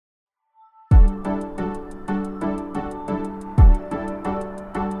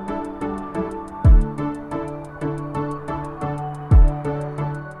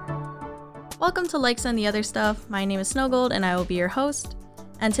Welcome to Likes and the Other Stuff. My name is Snowgold and I will be your host.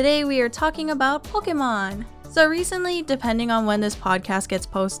 And today we are talking about Pokemon. So recently, depending on when this podcast gets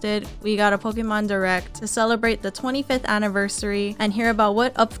posted, we got a Pokemon Direct to celebrate the 25th anniversary and hear about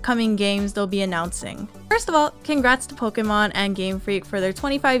what upcoming games they'll be announcing. First of all, congrats to Pokemon and Game Freak for their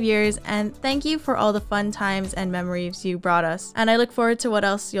 25 years, and thank you for all the fun times and memories you brought us, and I look forward to what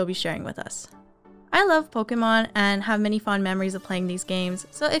else you'll be sharing with us. I love Pokemon and have many fond memories of playing these games,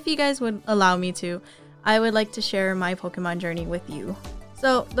 so if you guys would allow me to, I would like to share my Pokemon journey with you.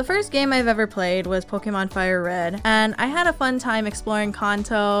 So, the first game I've ever played was Pokemon Fire Red, and I had a fun time exploring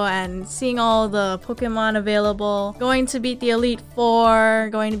Kanto and seeing all the Pokemon available, going to beat the Elite Four,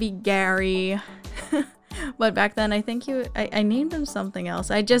 going to beat Gary. But back then, I think I named him something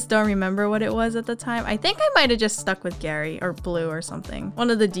else. I just don't remember what it was at the time. I think I might have just stuck with Gary or Blue or something. One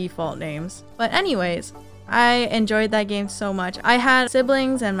of the default names. But anyways, I enjoyed that game so much. I had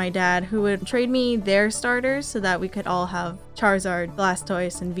siblings and my dad who would trade me their starters so that we could all have Charizard,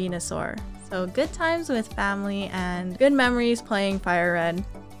 Blastoise, and Venusaur. So good times with family and good memories playing Fire Red.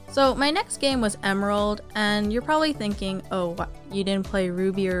 So my next game was Emerald, and you're probably thinking, oh, what, you didn't play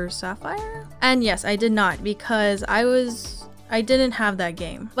Ruby or Sapphire? And yes, I did not, because I didn't have that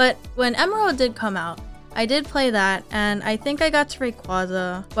game. But when Emerald did come out, I did play that, and I think I got to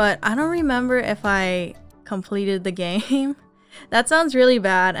Rayquaza, but I don't remember if I completed the game. That sounds really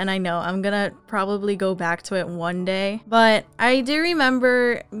bad, and I know I'm gonna probably go back to it one day, but I do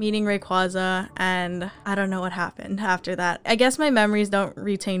remember meeting Rayquaza, and I don't know what happened after that. I guess my memories don't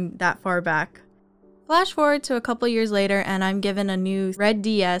retain that far back. Flash forward to a couple years later, and I'm given a new Red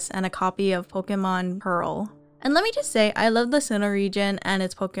DS and a copy of Pokemon Pearl. And let me just say, I love the Sinnoh region and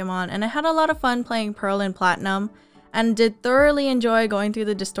its Pokemon, and I had a lot of fun playing Pearl and Platinum, and did thoroughly enjoy going through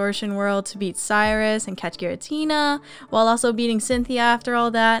the Distortion world to beat Cyrus and catch Giratina, while also beating Cynthia after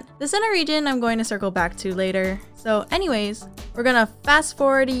all that. The Sinnoh region I'm going to circle back to later. So anyways, we're gonna fast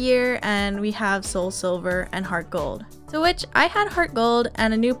forward a year and we have Soul Silver and Heart Gold. To which I had Heart Gold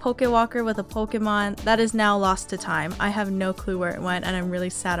and a new Pokewalker with a Pokemon that is now lost to time. I have no clue where it went and I'm really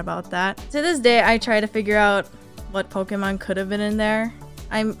sad about that. To this day, I try to figure out what Pokemon could have been in there.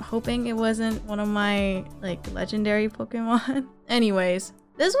 I'm hoping it wasn't one of my, legendary Pokemon. Anyways,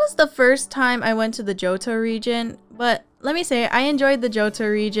 this was the first time I went to the Johto region, but let me say, I enjoyed the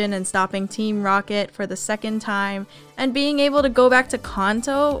Johto region and stopping Team Rocket for the second time, and being able to go back to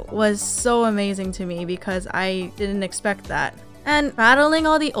Kanto was so amazing to me because I didn't expect that. And battling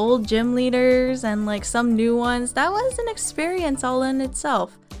all the old gym leaders and some new ones, that was an experience all in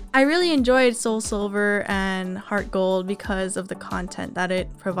itself. I really enjoyed Soul Silver and Heart Gold because of the content that it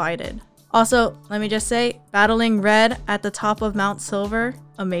provided. Also, let me just say, battling Red at the top of Mount Silver,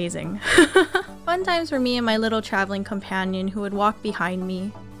 amazing. Fun times for me and my little traveling companion who would walk behind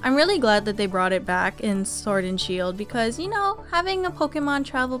me. I'm really glad that they brought it back in Sword and Shield because, having a Pokemon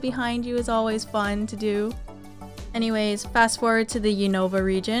travel behind you is always fun to do. Anyways, fast forward to the Unova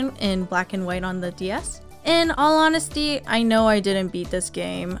region in Black and White on the DS. In all honesty, I know I didn't beat this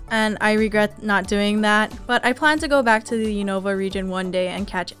game, and I regret not doing that, but I plan to go back to the Unova region one day and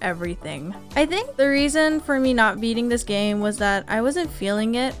catch everything. I think the reason for me not beating this game was that I wasn't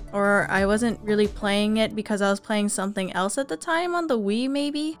feeling it, or I wasn't really playing it because I was playing something else at the time on the Wii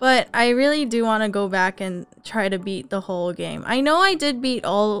maybe, but I really do want to go back and try to beat the whole game. I know I did beat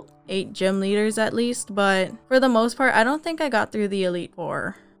all 8 gym leaders at least, but for the most part, I don't think I got through the Elite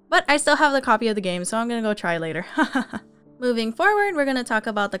Four. But I still have the copy of the game, so I'm gonna go try later. Moving forward, we're gonna talk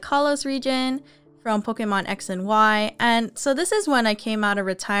about the Kalos region from Pokemon X and Y. And so this is when I came out of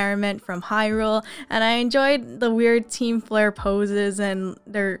retirement from Hyrule, and I enjoyed the weird Team Flare poses and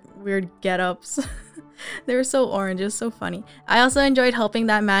their weird get-ups. They were so orange, it was so funny. I also enjoyed helping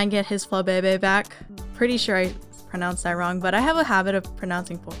that man get his Flabebe back. Pretty sure I pronounced that wrong, but I have a habit of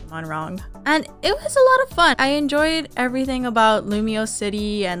pronouncing Pokemon wrong. And it was a lot of fun. I enjoyed everything about Lumio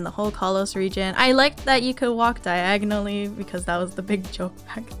City and the whole Kalos region. I liked that you could walk diagonally because that was the big joke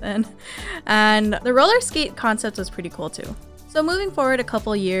back then. And the roller skate concept was pretty cool too. So moving forward a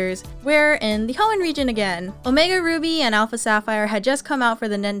couple years, we're in the Hoenn region again. Omega Ruby and Alpha Sapphire had just come out for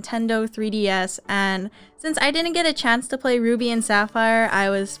the Nintendo 3DS, and since I didn't get a chance to play Ruby and Sapphire, I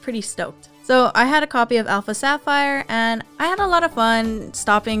was pretty stoked. So I had a copy of Alpha Sapphire, and I had a lot of fun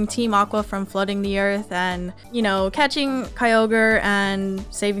stopping Team Aqua from flooding the earth and, catching Kyogre and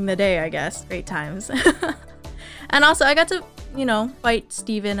saving the day, I guess. Great times. And also I got to, fight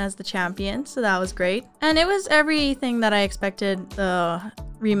Steven as the champion, so that was great. And it was everything that I expected the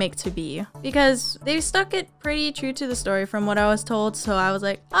remake to be, because they stuck it pretty true to the story from what I was told, so I was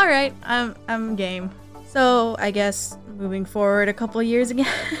like, alright, I'm game. So I guess moving forward a couple years again.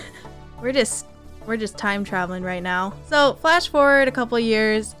 we're just time traveling right now. So flash forward a couple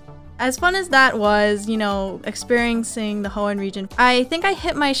years. As fun as that was, you know, experiencing the Hoenn region, I think I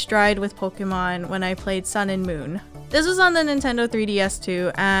hit my stride with Pokemon when I played Sun and Moon. This was on the Nintendo 3DS too,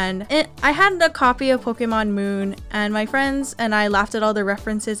 and I had a copy of Pokemon Moon, and my friends and I laughed at all the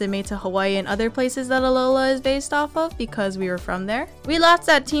references it made to Hawaii and other places that Alola is based off of because we were from there. We laughed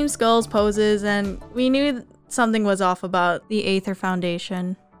at Team Skull's poses, and we knew something was off about the Aether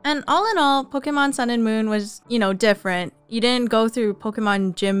Foundation. And all in all, Pokemon Sun and Moon was, you know, different. You didn't go through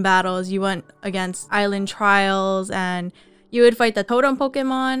Pokemon gym battles. You went against island trials and you would fight the totem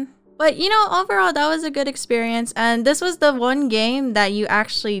Pokemon. But, you know, overall, that was a good experience. And this was the one game that you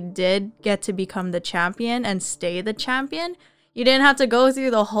actually did get to become the champion and stay the champion. You didn't have to go through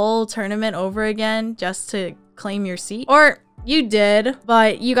the whole tournament over again just to claim your seat. Or you did,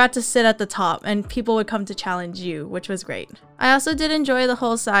 but you got to sit at the top and people would come to challenge you, which was great. I also did enjoy the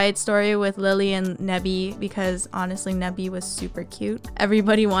whole side story with Lily and Nebby because honestly, Nebby was super cute.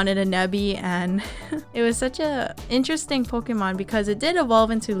 Everybody wanted a Nebby and it was such a interesting Pokemon because it did evolve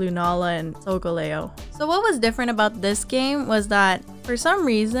into Lunala and Solgaleo. So what was different about this game was that for some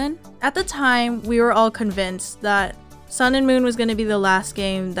reason, at the time, we were all convinced that Sun and Moon was going to be the last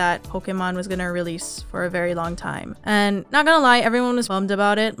game that Pokemon was going to release for a very long time. And not gonna lie, everyone was bummed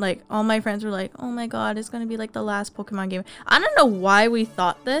about it. Like, all my friends were like, oh my god, it's going to be like the last Pokemon game. I don't know why we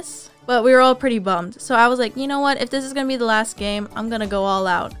thought this, but we were all pretty bummed. So I was like, you know what? If this is going to be the last game, I'm going to go all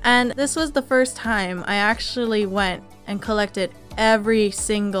out. And this was the first time I actually went and collected every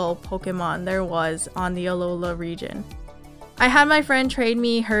single Pokemon there was on the Alola region. I had my friend trade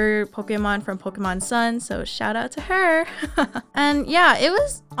me her Pokemon from Pokemon Sun, so shout out to her. And yeah, it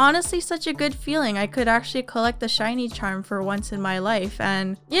was honestly such a good feeling. I could actually collect the shiny charm for once in my life.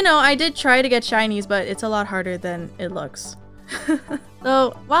 And you know, I did try to get shinies, but it's a lot harder than it looks.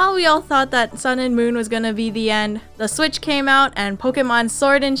 So while we all thought that Sun and Moon was gonna be the end, the Switch came out and Pokemon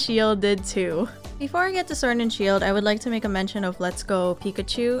Sword and Shield did too. Before I get to Sword and Shield, I would like to make a mention of Let's Go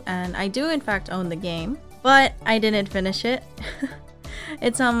Pikachu, and I do in fact own the game. But I didn't finish it.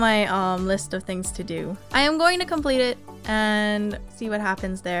 It's on my list of things to do. I am going to complete it and see what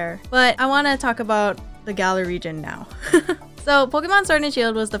happens there. But I want to talk about the Galar region now. So Pokemon Sword and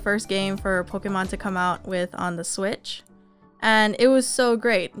Shield was the first game for Pokemon to come out with on the Switch. And it was so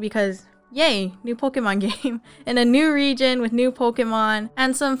great because yay, new Pokemon game in a new region with new Pokemon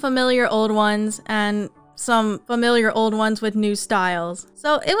and some familiar old ones and some familiar old ones with new styles.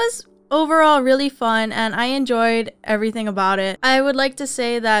 So it was overall really fun and I enjoyed everything about it. I would like to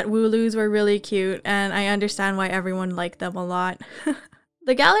say that Wooloos were really cute and I understand why everyone liked them a lot.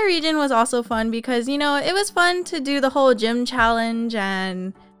 The Galar region was also fun because, you know, it was fun to do the whole gym challenge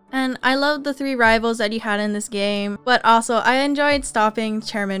and I loved the 3 rivals that you had in this game, but also I enjoyed stopping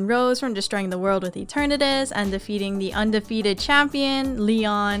Chairman Rose from destroying the world with Eternatus and defeating the undefeated champion,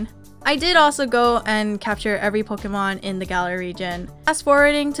 Leon. I did also go and capture every Pokemon in the Galar region. Fast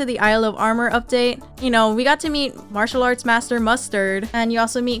forwarding to the Isle of Armor update, you know, we got to meet martial arts master Mustard, and you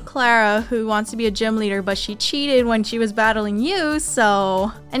also meet Clara, who wants to be a gym leader, but she cheated when she was battling you,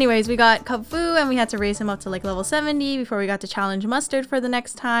 so... Anyways, we got Kubfu, and we had to raise him up to like level 70 before we got to challenge Mustard for the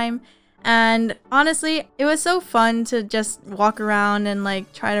next time. And honestly, it was so fun to just walk around and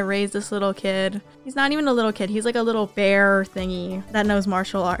like try to raise this little kid. He's not even a little kid, he's like a little bear thingy that knows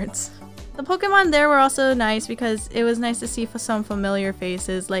martial arts. The Pokemon there were also nice because it was nice to see some familiar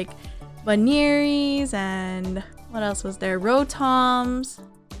faces like Baneiris and what else was there? Rotoms.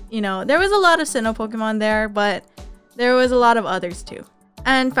 You know, there was a lot of Sinnoh Pokemon there, but there was a lot of others too.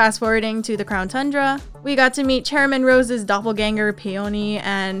 And fast forwarding to the Crown Tundra, we got to meet Chairman Rose's doppelganger Peony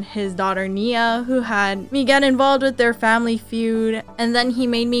and his daughter Nia, who had me get involved with their family feud, and then he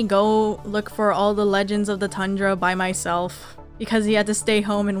made me go look for all the legends of the Tundra by myself because he had to stay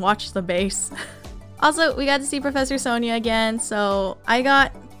home and watch the base. Also, we got to see Professor Sonia again, so I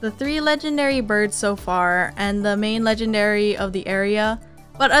got the 3 legendary birds so far and the main legendary of the area,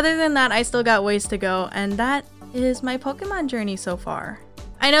 but other than that, I still got ways to go, and that is my Pokemon journey so far.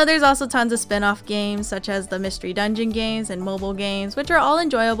 I know there's also tons of spin-off games such as the Mystery Dungeon games and mobile games, which are all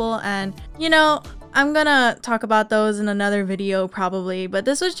enjoyable, and you know, I'm gonna talk about those in another video probably, but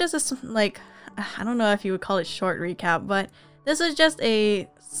this was just I don't know if you would call it short recap, but this was just a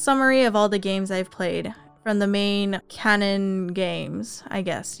summary of all the games I've played from the main canon games, I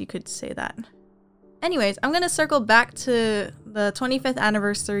guess you could say that. Anyways, I'm gonna circle back to the 25th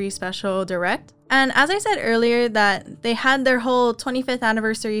anniversary special direct. And as I said earlier that they had their whole 25th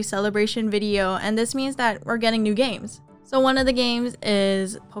anniversary celebration video, and this means that we're getting new games. So one of the games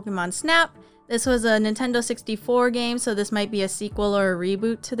is Pokemon Snap. This was a Nintendo 64 game, so this might be a sequel or a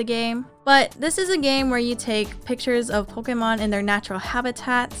reboot to the game. But this is a game where you take pictures of Pokemon in their natural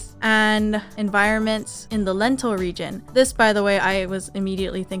habitats and environments in the Lental region. This, by the way, I was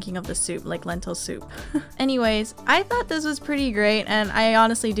immediately thinking of the soup, like lentil soup. Anyways, I thought this was pretty great, and I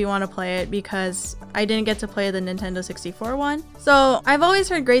honestly do want to play it because I didn't get to play the Nintendo 64 one. So I've always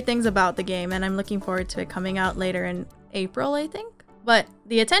heard great things about the game, and I'm looking forward to it coming out later in April, I think. But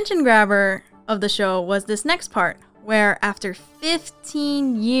the attention grabber of the show was this next part, where after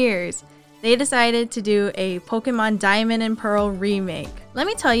 15 years, they decided to do a Pokemon Diamond and Pearl remake. Let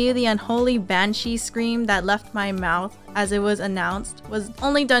me tell you, the unholy banshee scream that left my mouth as it was announced was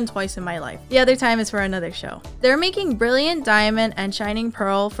only done twice in my life. The other time is for another show. They're making Brilliant Diamond and Shining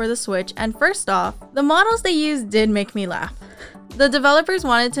Pearl for the Switch, and first off, the models they used did make me laugh. The developers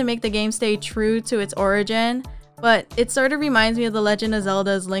wanted to make the game stay true to its origin, but it sort of reminds me of The Legend of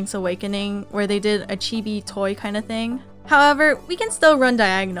Zelda's Link's Awakening, where they did a chibi toy kind of thing. However, we can still run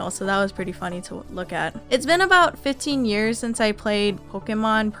diagonal, so that was pretty funny to look at. It's been about 15 years since I played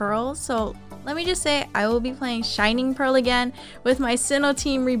Pokemon Pearl, so let me just say I will be playing Shining Pearl again with my Sinnoh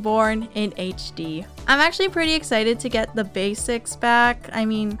team reborn in HD. I'm actually pretty excited to get the basics back. I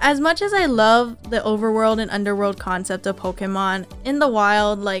mean, as much as I love the overworld and underworld concept of Pokemon in the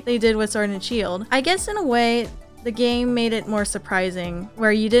wild like they did with Sword and Shield, I guess in a way, the game made it more surprising,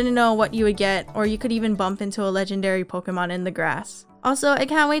 where you didn't know what you would get, or you could even bump into a legendary Pokemon in the grass. Also, I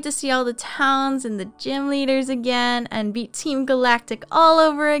can't wait to see all the towns and the gym leaders again, and beat Team Galactic all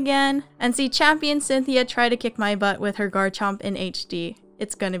over again, and see Champion Cynthia try to kick my butt with her Garchomp in HD.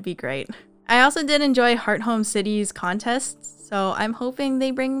 It's gonna be great. I also did enjoy Heart Home City's contests, so I'm hoping they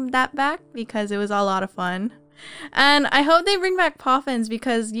bring that back because it was a lot of fun. And I hope they bring back Poffins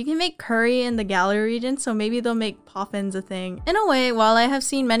because you can make curry in the Galar region, so maybe they'll make Poffins a thing. In a way, while I have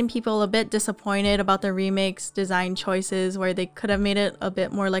seen many people a bit disappointed about the remake's design choices where they could have made it a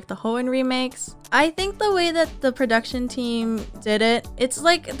bit more like the Hoenn remakes, I think the way that the production team did it, it's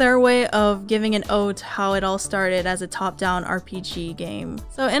like their way of giving an ode to how it all started as a top-down RPG game.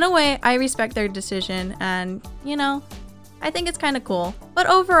 So in a way, I respect their decision and, you know, I think it's kind of cool. But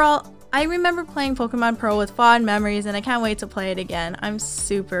overall, I remember playing Pokemon Pearl with fond memories and I can't wait to play it again. I'm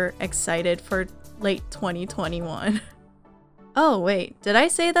super excited for late 2021. Oh wait, did I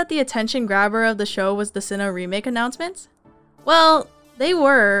say that the attention grabber of the show was the Sinnoh remake announcements? Well, they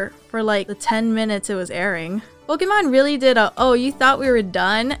were for like the 10 minutes it was airing. Pokemon really did a, oh, you thought we were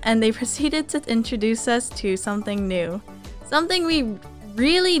done? And they proceeded to introduce us to something new. Something we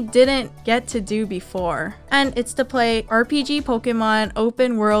really didn't get to do before. And it's to play RPG Pokemon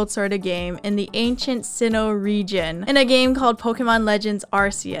open world sort of game in the ancient Sinnoh region in a game called Pokemon Legends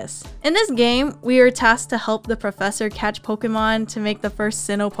Arceus. In this game, we are tasked to help the professor catch Pokemon to make the first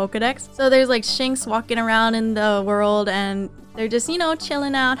Sinnoh Pokedex. So there's like Shinx walking around in the world and they're just, you know,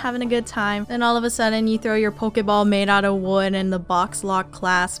 chilling out, having a good time. Then all of a sudden you throw your Pokeball made out of wood and the box lock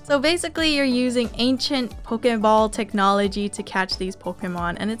clasp. So basically you're using ancient Pokeball technology to catch these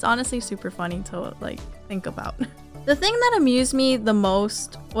Pokemon, and it's honestly super funny to like think about. The thing that amused me the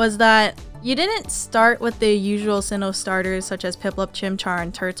most was that you didn't start with the usual Sinnoh starters such as Piplup, Chimchar,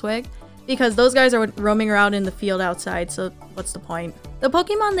 and Turtwig, because those guys are roaming around in the field outside, so what's the point? The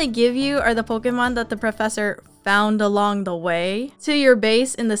Pokemon they give you are the Pokemon that the professor found along the way to your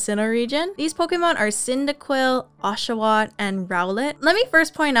base in the Sinnoh region. These Pokemon are Cyndaquil, Oshawott, and Rowlet. Let me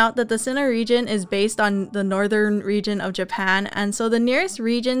first point out that the Sinnoh region is based on the northern region of Japan, and so the nearest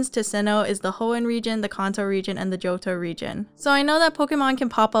regions to Sinnoh is the Hoenn region, the Kanto region, and the Johto region. So I know that Pokemon can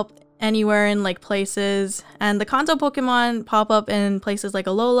pop up anywhere in like places, and the Kanto Pokemon pop up in places like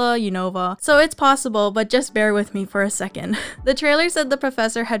Alola, Unova, so it's possible, but just bear with me for a second. The trailer said the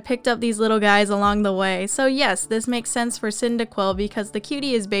professor had picked up these little guys along the way, so yes, this makes sense for Cyndaquil because the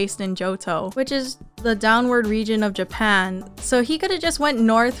cutie is based in Johto, which is the downward region of Japan, so he could have just went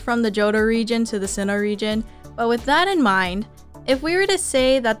north from the Johto region to the Sinnoh region. But with that in mind, if we were to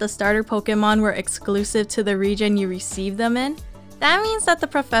say that the starter Pokemon were exclusive to the region you receive them in, that means that the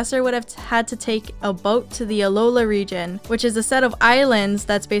professor would have had to take a boat to the Alola region, which is a set of islands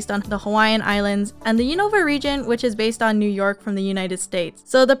that's based on the Hawaiian Islands, and the Unova region, which is based on New York from the United States.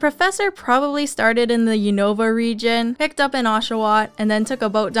 So the professor probably started in the Unova region, picked up an Oshawott, and then took a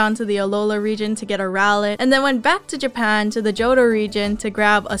boat down to the Alola region to get a Rowlet, and then went back to Japan to the Johto region to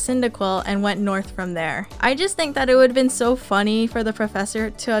grab a Cyndaquil and went north from there. I just think that it would have been so funny for the professor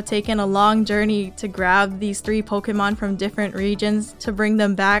to have taken a long journey to grab these 3 Pokemon from different regions to bring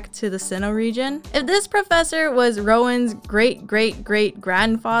them back to the Sinnoh region. If this professor was Rowan's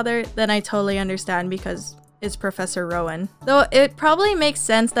great-great-great-grandfather, then I totally understand because is Professor Rowan. Though it probably makes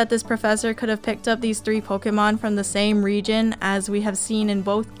sense that this professor could have picked up these 3 Pokemon from the same region, as we have seen in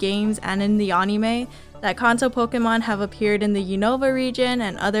both games and in the anime, that Kanto Pokemon have appeared in the Unova region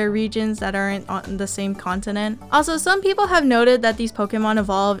and other regions that aren't on the same continent. Also, some people have noted that these Pokemon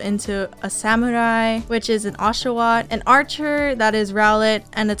evolve into a Samurai, which is an Oshawott, an Archer, that is Rowlet,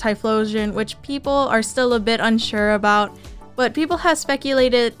 and a Typhlosion, which people are still a bit unsure about, but people have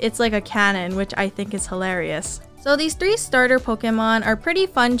speculated it's like a canon, which I think is hilarious. So these 3 starter Pokemon are pretty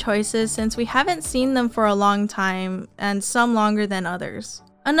fun choices since we haven't seen them for a long time, and some longer than others.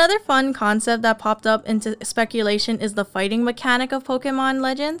 Another fun concept that popped up into speculation is the fighting mechanic of Pokemon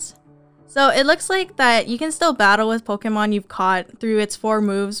Legends. So it looks like that you can still battle with Pokemon you've caught through its 4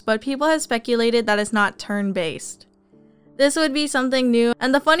 moves, but people have speculated that it's not turn-based. This would be something new,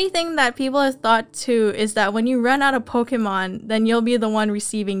 and the funny thing that people have thought too is that when you run out of Pokemon, then you'll be the one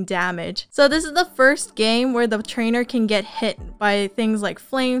receiving damage. So this is the first game where the trainer can get hit by things like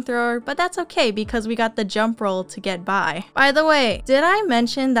Flamethrower, but that's okay because we got the jump roll to get by. By the way, did I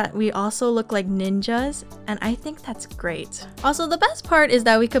mention that we also look like ninjas? And I think that's great. Also, the best part is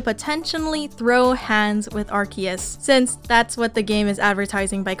that we could potentially throw hands with Arceus, since that's what the game is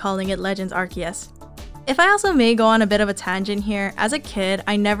advertising by calling it Legends Arceus. If I also may go on a bit of a tangent here, as a kid,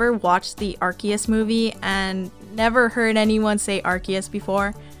 I never watched the Arceus movie and never heard anyone say Arceus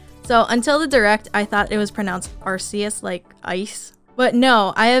before. So until the direct, I thought it was pronounced Arceus, like ice. But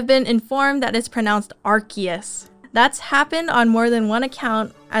no, I have been informed that it's pronounced Arceus. That's happened on more than one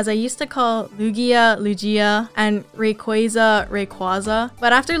account, as I used to call Lugia and Rayquaza.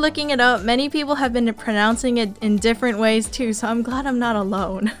 But after looking it up, many people have been pronouncing it in different ways too, so I'm glad I'm not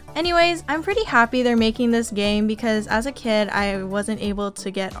alone. Anyways, I'm pretty happy they're making this game because as a kid, I wasn't able to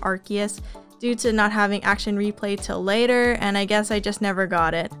get Arceus due to not having Action Replay till later, and I guess I just never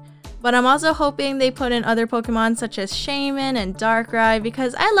got it. But I'm also hoping they put in other Pokemon such as Shaman and Darkrai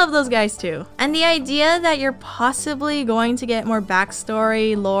because I love those guys too. And the idea that you're possibly going to get more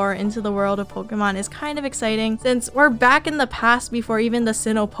backstory, lore into the world of Pokemon is kind of exciting since we're back in the past before even the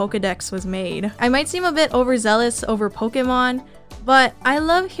Sinnoh Pokedex was made. I might seem a bit overzealous over Pokemon, but I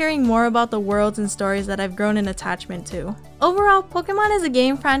love hearing more about the worlds and stories that I've grown an attachment to. Overall, Pokemon is a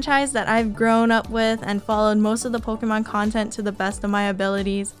game franchise that I've grown up with and followed most of the Pokemon content to the best of my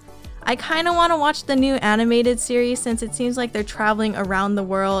abilities. I kind of want to watch the new animated series since it seems like they're traveling around the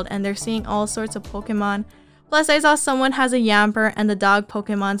world and they're seeing all sorts of Pokemon. Plus, I saw someone has a Yamper and the dog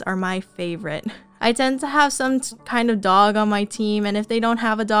Pokemons are my favorite. I tend to have some kind of dog on my team, and if they don't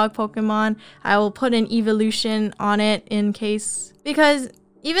have a dog Pokemon, I will put an evolution on it in case. Because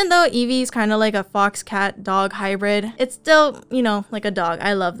even though Eevee is kind of like a fox-cat dog hybrid, it's still, like a dog.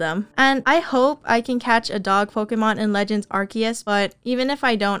 I love them. And I hope I can catch a dog Pokemon in Legends Arceus, but even if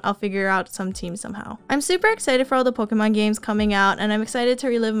I don't, I'll figure out some team somehow. I'm super excited for all the Pokemon games coming out, and I'm excited to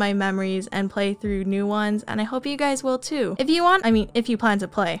relive my memories and play through new ones, and I hope you guys will too. If you plan to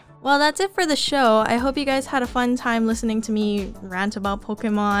play. Well, that's it for the show. I hope you guys had a fun time listening to me rant about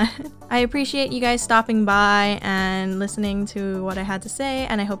Pokemon. I appreciate you guys stopping by and listening to what I had to say,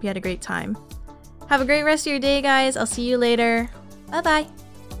 and I hope you had a great time. Have a great rest of your day, guys. I'll see you later. Bye-bye.